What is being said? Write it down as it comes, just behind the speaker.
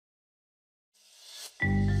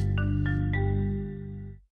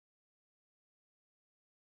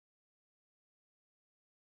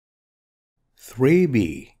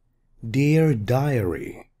3B. Dear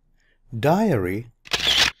Diary. Diary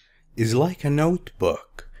is like a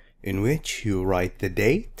notebook in which you write the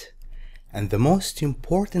date and the most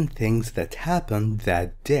important things that happened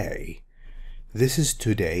that day. This is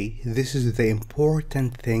today, this is the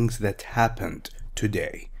important things that happened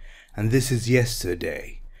today, and this is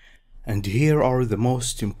yesterday. And here are the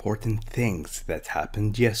most important things that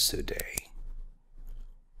happened yesterday.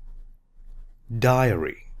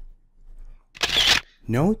 Diary.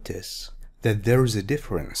 Notice that there is a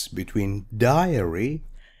difference between diary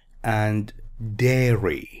and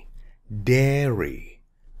dairy. Dairy,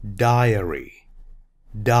 diary,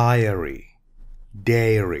 diary,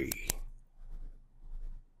 dairy.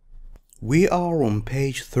 We are on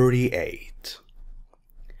page 38.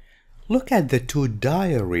 Look at the two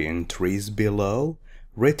diary entries below,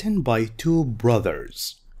 written by two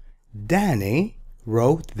brothers. Danny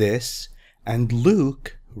wrote this and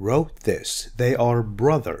Luke wrote this. They are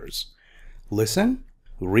brothers. Listen,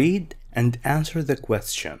 read, and answer the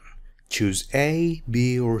question. Choose A,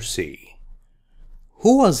 B, or C.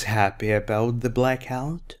 Who was happy about the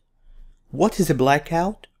blackout? What is a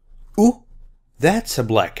blackout? Ooh, that's a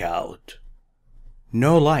blackout.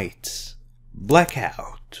 No lights.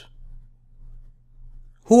 Blackout.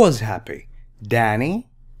 Who was happy? Danny,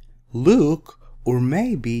 Luke, or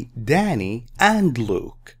maybe Danny and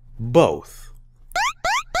Luke? Both.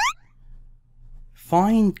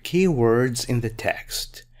 Find keywords in the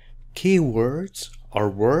text. Keywords are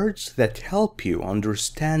words that help you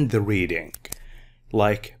understand the reading.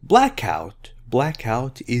 Like blackout.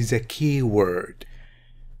 Blackout is a keyword.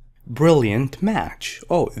 Brilliant match.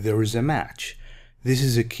 Oh, there is a match. This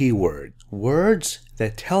is a keyword. Words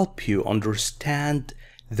that help you understand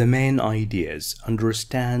the main ideas,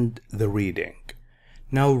 understand the reading.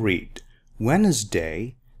 Now read.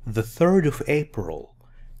 Wednesday, the 3rd of April.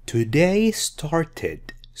 Today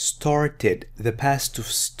started, the past of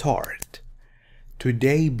start.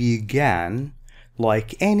 Today began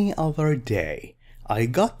like any other day. I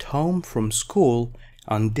got home from school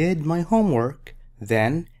and did my homework.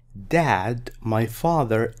 Then Dad, my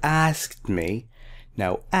father, asked me.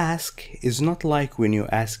 Now ask is not like when you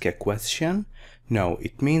ask a question. No,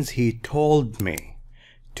 it means he told me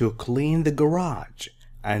to clean the garage.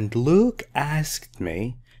 And Luke asked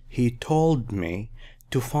me, he told me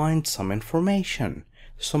to find some information,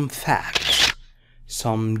 some facts,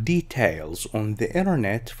 some details on the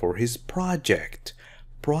internet for his project.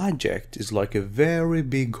 Project is like a very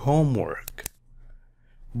big homework.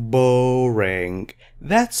 Boring.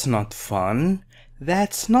 That's not fun.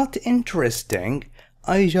 That's not interesting.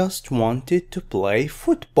 I just wanted to play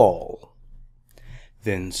football.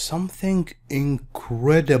 Then something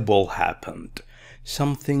incredible happened.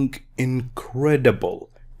 Something incredible,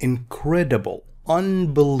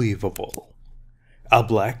 unbelievable. A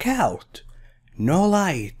blackout. No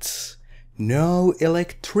lights. No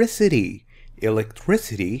electricity.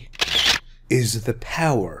 Electricity is the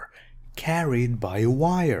power carried by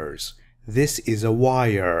wires. This is a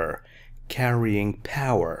wire carrying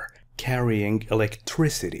power, carrying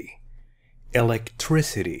electricity.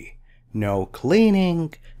 Electricity. No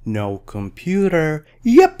cleaning, no computer.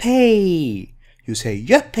 Yippee! You say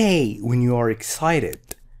yippee when you are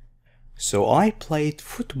excited. So I played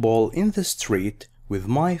football in the street with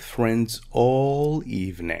my friends all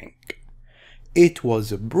evening. It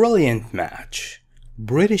was a brilliant match.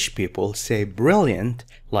 British people say brilliant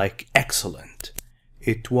like excellent.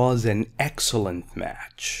 It was an excellent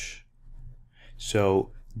match.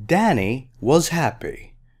 So Danny was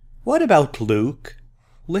happy. What about Luke?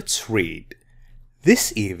 Let's read.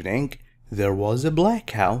 This evening there was a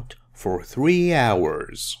blackout for 3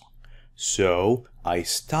 hours. So I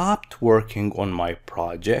stopped working on my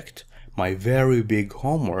project, my very big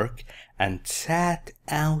homework, and sat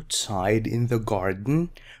outside in the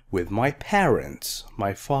garden with my parents,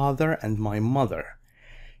 my father and my mother.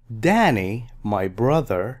 Danny, my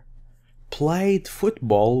brother, played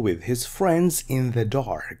football with his friends in the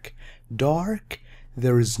dark. Dark,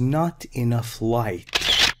 there is not enough light.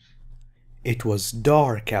 It was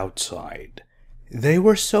dark outside. They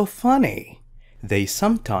were so funny. They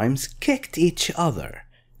sometimes kicked each other.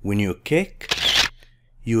 When you kick,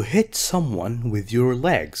 you hit someone with your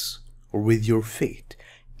legs or with your feet,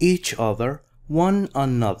 each other, one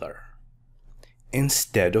another.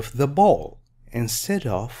 Instead of the ball.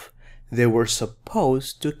 They were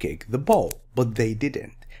supposed to kick the ball, but they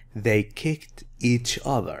didn't. They kicked each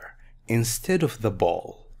other instead of the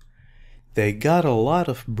ball. They got a lot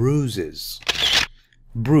of bruises.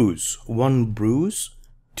 Bruise, 1 bruise,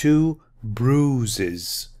 2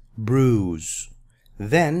 bruises, bruise.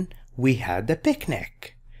 Then we had a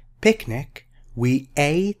picnic. Picnic We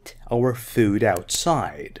ate our food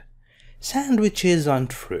outside. Sandwiches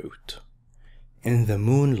and fruit. In the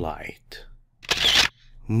moonlight.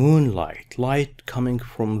 Moonlight, light coming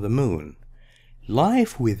from the moon.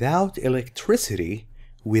 Life without electricity,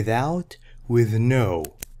 with no.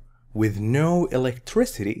 With no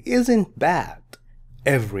electricity isn't bad.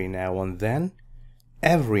 Every now and then,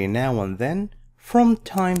 from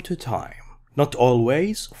time to time. Not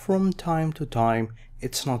always, from time to time,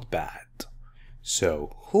 it's not bad.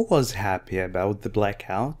 So, who was happy about the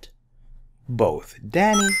blackout? Both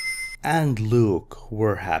Danny and Luke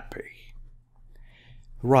were happy.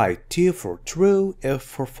 Write T for true, F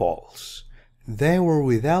for false. They were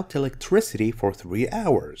without electricity for 3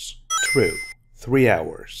 hours. True, 3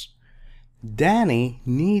 hours. Danny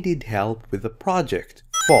needed help with the project.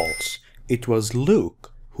 False. It was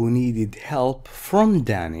Luke who needed help from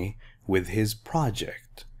Danny with his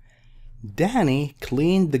project. Danny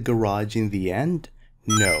cleaned the garage in the end.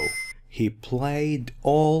 No, he played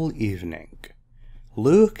all evening.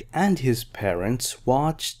 Luke and his parents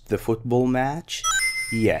watched the football match.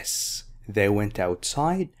 Yes, they went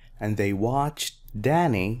outside and they watched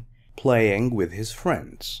Danny playing with his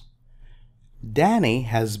friends. Danny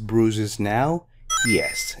has bruises now.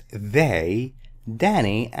 Yes,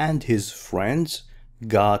 Danny and his friends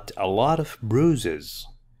got a lot of bruises.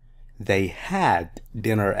 They had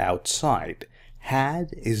dinner outside.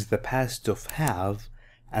 Had is the past of have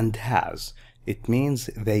and has. It means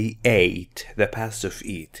they ate, the past of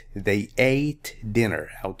eat. They ate dinner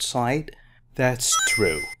outside. That's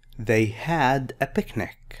true. They had a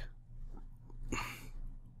picnic.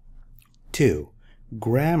 2.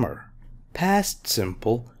 Grammar. Past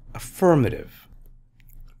simple, affirmative.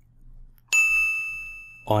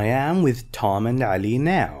 I am with Tom and Ali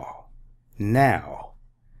now. Now.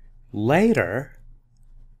 Later.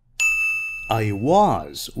 I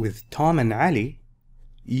was with Tom and Ali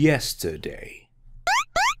yesterday.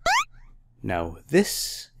 Now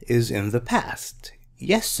this is in the past,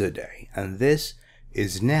 yesterday, and this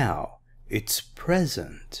is now. It's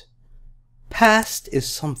present. Past is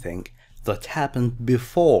something that happened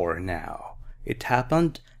before now. It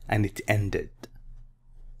happened and it ended.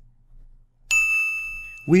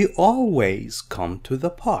 We always come to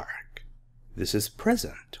the park. This is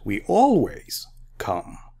present. We always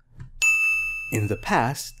come. In the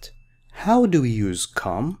past, how do we use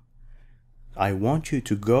come? I want you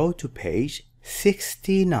to go to page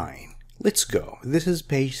 69. Let's go. This is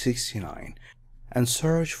page 69. And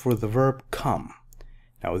search for the verb come.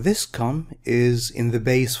 Now this come is in the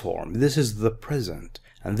base form. This is the present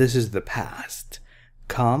and this is the past.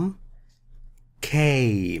 Come,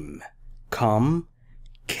 came. Come,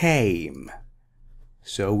 came.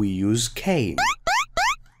 So we use came.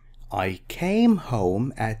 I came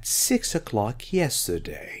home at 6 o'clock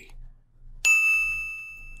yesterday.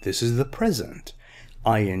 This is the present.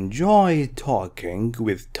 I enjoy talking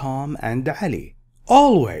with Tom and Ali.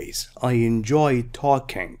 Always I enjoy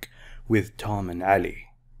talking with Tom and Ali.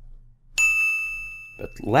 But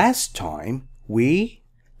last time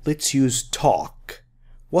let's use talk.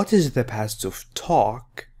 What is the past of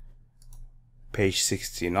talk? Page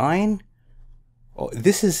 69. Oh,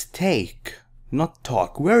 this is take, not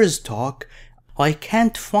talk. Where is talk? I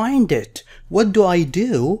can't find it. What do I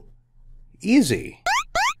do? Easy.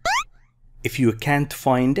 If you can't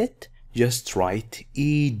find it, just write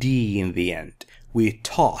ed in the end. We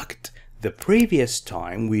talked. The previous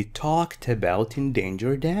time we talked about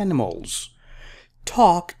endangered animals.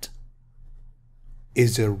 Talked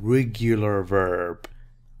is a regular verb.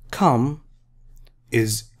 Come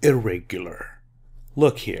is irregular.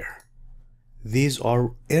 Look here. These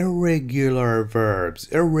are irregular verbs.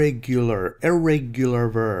 Irregular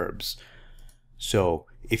verbs. So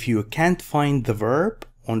if you can't find the verb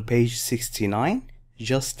on page 69,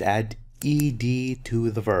 just add ed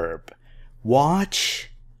to the verb.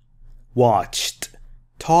 Watch, watched.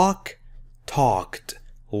 Talk, talked.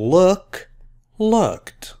 Look,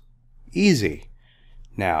 looked. Easy.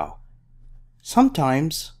 Now,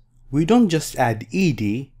 sometimes we don't just add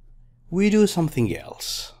ed, we do something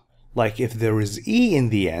else. Like if there is e in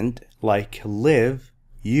the end, like live,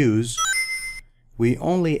 use, we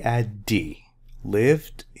only add d.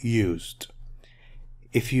 Lived, used.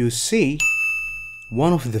 If you see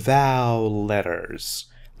one of the vowel letters,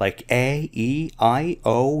 like A, E, I,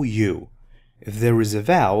 O, U, if there is a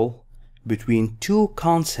vowel between two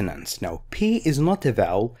consonants, now P is not a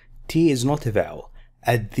vowel, T is not a vowel,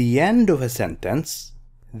 at the end of a sentence,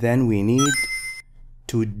 then we need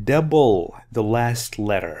to double the last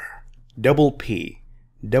letter. Double P,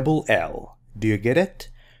 double L. Do you get it?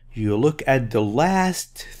 You look at the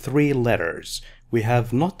last 3 letters. We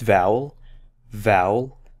have not vowel,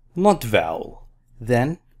 vowel, not vowel.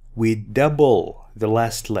 Then we double the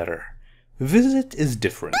last letter. Visit is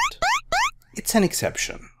different. It's an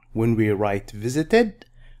exception. When we write visited,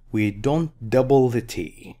 we don't double the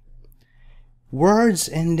T. Words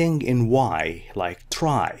ending in Y, like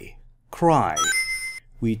try, cry,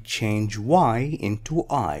 we change Y into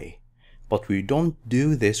I. But we don't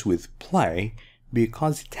do this with play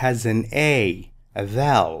because it has an A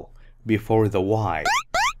vowel, before the Y.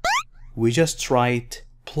 We just write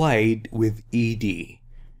played with ED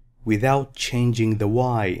without changing the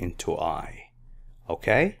Y into I.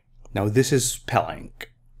 Okay? Now this is spelling.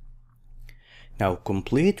 Now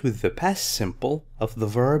complete with the past simple of the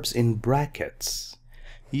verbs in brackets.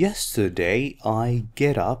 Yesterday I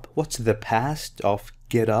get up. What's the past of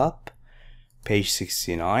get up? Page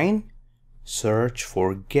 69. Search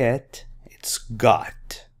for get. It's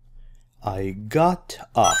got. I got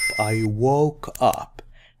up. I woke up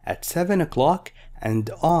at 7 o'clock and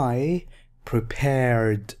I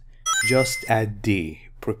prepared. Just add D.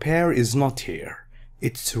 Prepare is not here.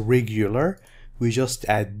 It's regular. We just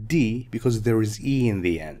add D because there is E in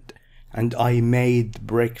the end. And I made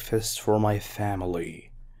breakfast for my family.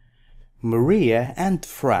 Maria and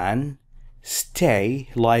Fran stay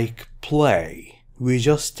like play. We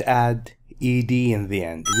just add ED in the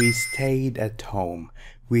end. We stayed at home.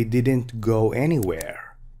 We didn't go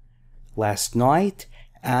anywhere. Last night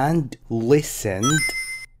and listened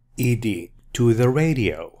ED to the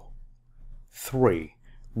radio. 3.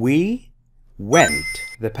 We went,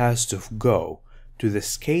 the past of go, to the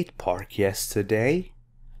skate park yesterday.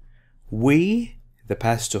 We, the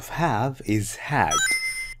past of have, is had.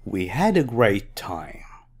 We had a great time.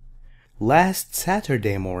 Last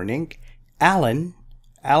Saturday morning, Alan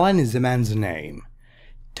is a man's name.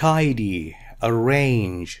 Tidy,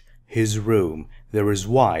 arrange his room. There is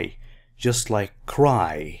Y, just like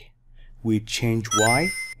cry. We change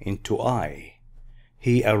Y into I.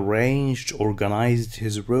 He arranged, organized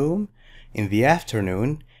his room. In the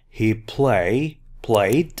afternoon, he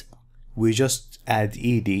played. We just add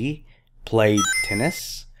ED, played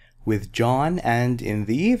tennis with John, and in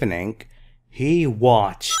the evening, he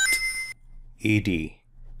watched ED,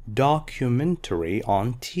 documentary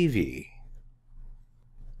on TV.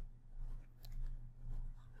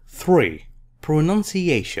 3.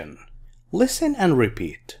 Pronunciation. Listen and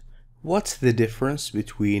repeat. What's the difference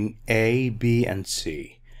between A, B, and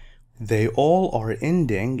C? They all are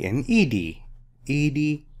ending in ED.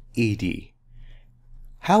 ED, ED.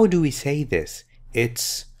 How do we say this?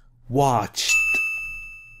 It's watched.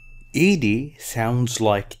 ED sounds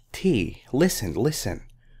like T. Listen.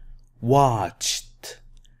 Watched.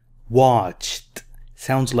 Watched.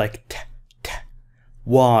 Sounds like T.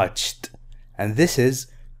 Watched. And this is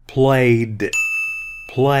played.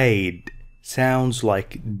 Played. Sounds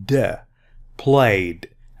like D. Played.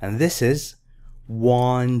 And this is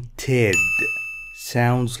wanted.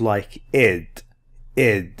 Sounds like id.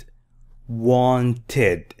 Id.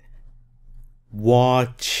 Wanted.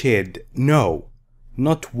 Watched. No.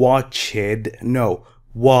 Not watched. No.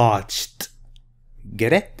 Watched.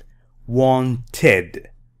 Get it? Wanted.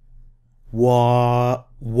 Watched.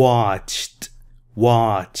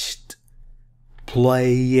 Watched.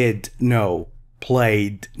 Played. No.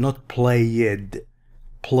 Played. Not played.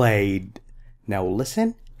 Played. Now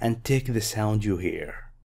listen and tick the sound you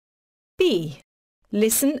hear. B.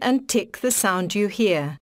 Listen and tick the sound you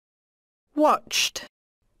hear. Watched.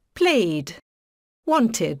 Played.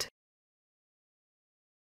 Wanted.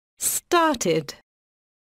 Started.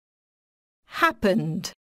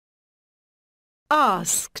 Happened.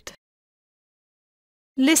 Asked.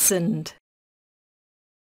 Listened.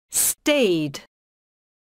 Stayed.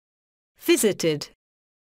 Visited.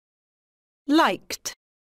 Liked.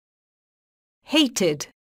 Hated.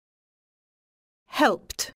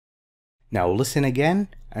 Helped. Now listen again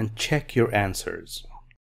and check your answers.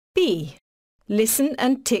 B. Listen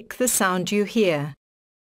and tick the sound you hear.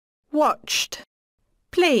 Watched.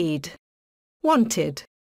 Played. Wanted.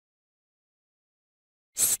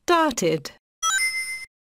 Started.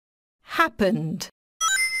 Happened.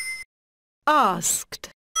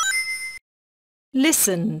 Asked.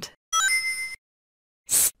 Listened.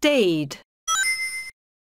 Stayed.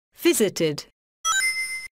 Visited.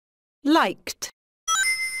 Liked.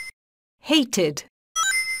 Hated.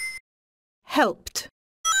 Helped.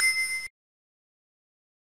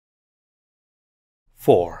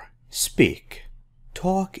 4. Speak.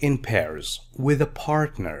 Talk in pairs with a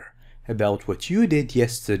partner about what you did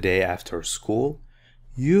yesterday after school.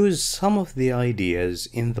 Use some of the ideas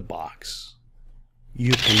in the box.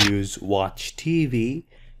 You can use watch TV,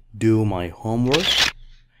 do my homework,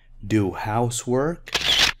 do housework,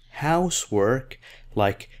 housework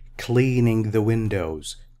like cleaning the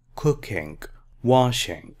windows, cooking,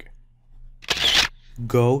 washing.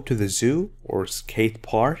 Go to the zoo or skate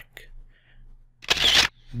park.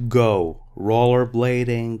 Go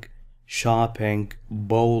rollerblading, shopping,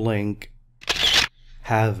 bowling.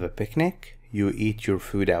 Have a picnic. You eat your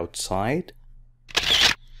food outside.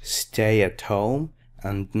 Stay at home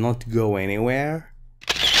and not go anywhere.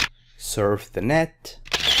 Surf the net.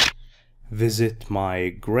 Visit my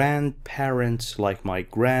grandparents like my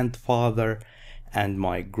grandfather and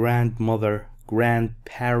my grandmother,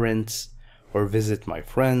 grandparents, or visit my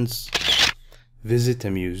friends. Visit a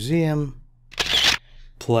museum.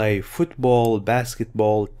 Play football,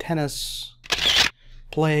 basketball, tennis.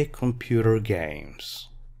 Play computer games.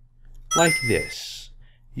 Like this.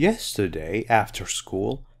 Yesterday after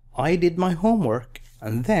school, I did my homework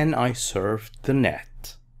and then I surfed the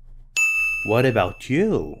net. What about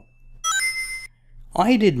you?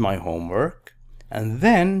 I did my homework and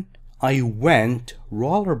then I went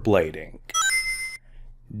rollerblading.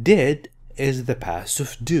 Did is the past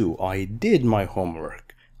of do. I did my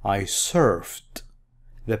homework. I surfed.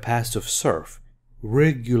 The past of surf.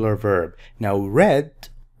 Regular verb. Now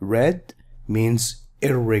read means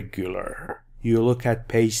irregular. You look at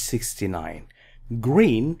page 69.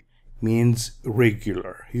 Green means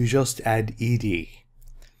regular. You just add ed.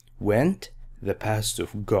 Went, the past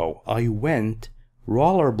of go. I went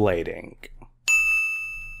rollerblading.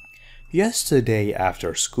 Yesterday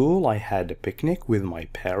after school, I had a picnic with my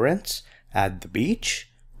parents at the beach.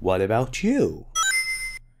 What about you?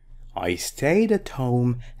 I stayed at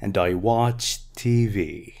home and I watched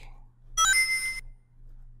TV.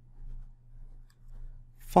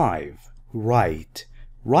 5. Write.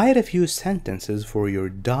 Write a few sentences for your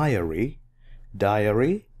diary.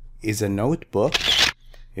 Diary is a notebook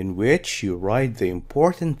in which you write the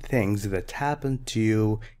important things that happen to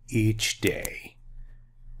you each day.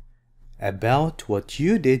 About what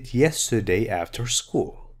you did yesterday after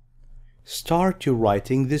school. Start your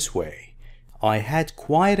writing this way. I had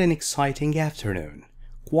quite an exciting afternoon.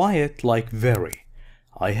 Quiet like very.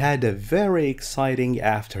 I had a very exciting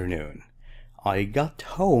afternoon. I got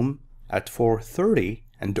home at 4:30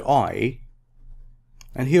 and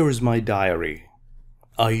here is my diary.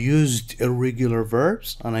 I used irregular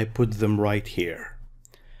verbs and I put them right here.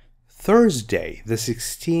 Thursday, the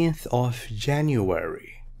 16th of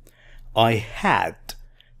January. I had,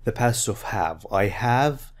 the past of have. I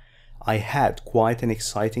had quite an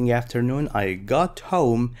exciting afternoon. I got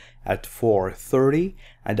home at 4:30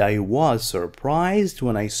 and I was surprised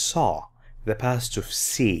when I saw, the past of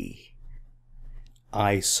see.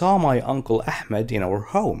 I saw my Uncle Ahmed in our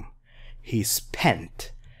home. He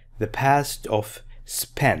spent, the past of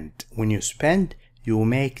spent. When you spend, you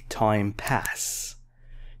make time pass.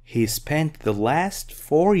 He spent the last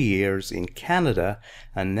 4 years in Canada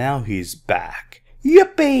and now he's back.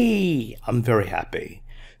 Yippee! I'm very happy.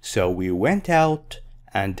 So we went out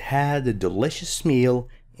and had a delicious meal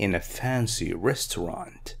in a fancy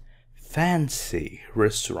restaurant. Fancy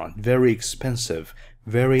restaurant, very expensive,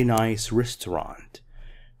 very nice restaurant.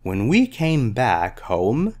 When we came back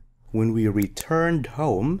home, when we returned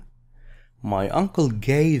home, my uncle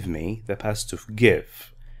gave me, the past of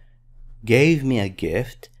give, gave me a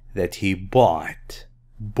gift that he bought,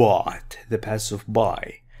 the past of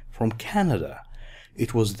buy, from Canada.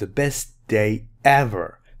 It was the best day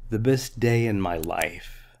ever, the best day in my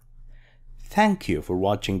life. Thank you for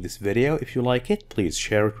watching this video. If you like it, please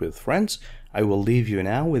share it with friends. I will leave you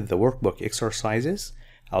now with the workbook exercises.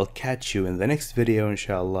 I'll catch you in the next video,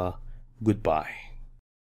 inshallah. Goodbye.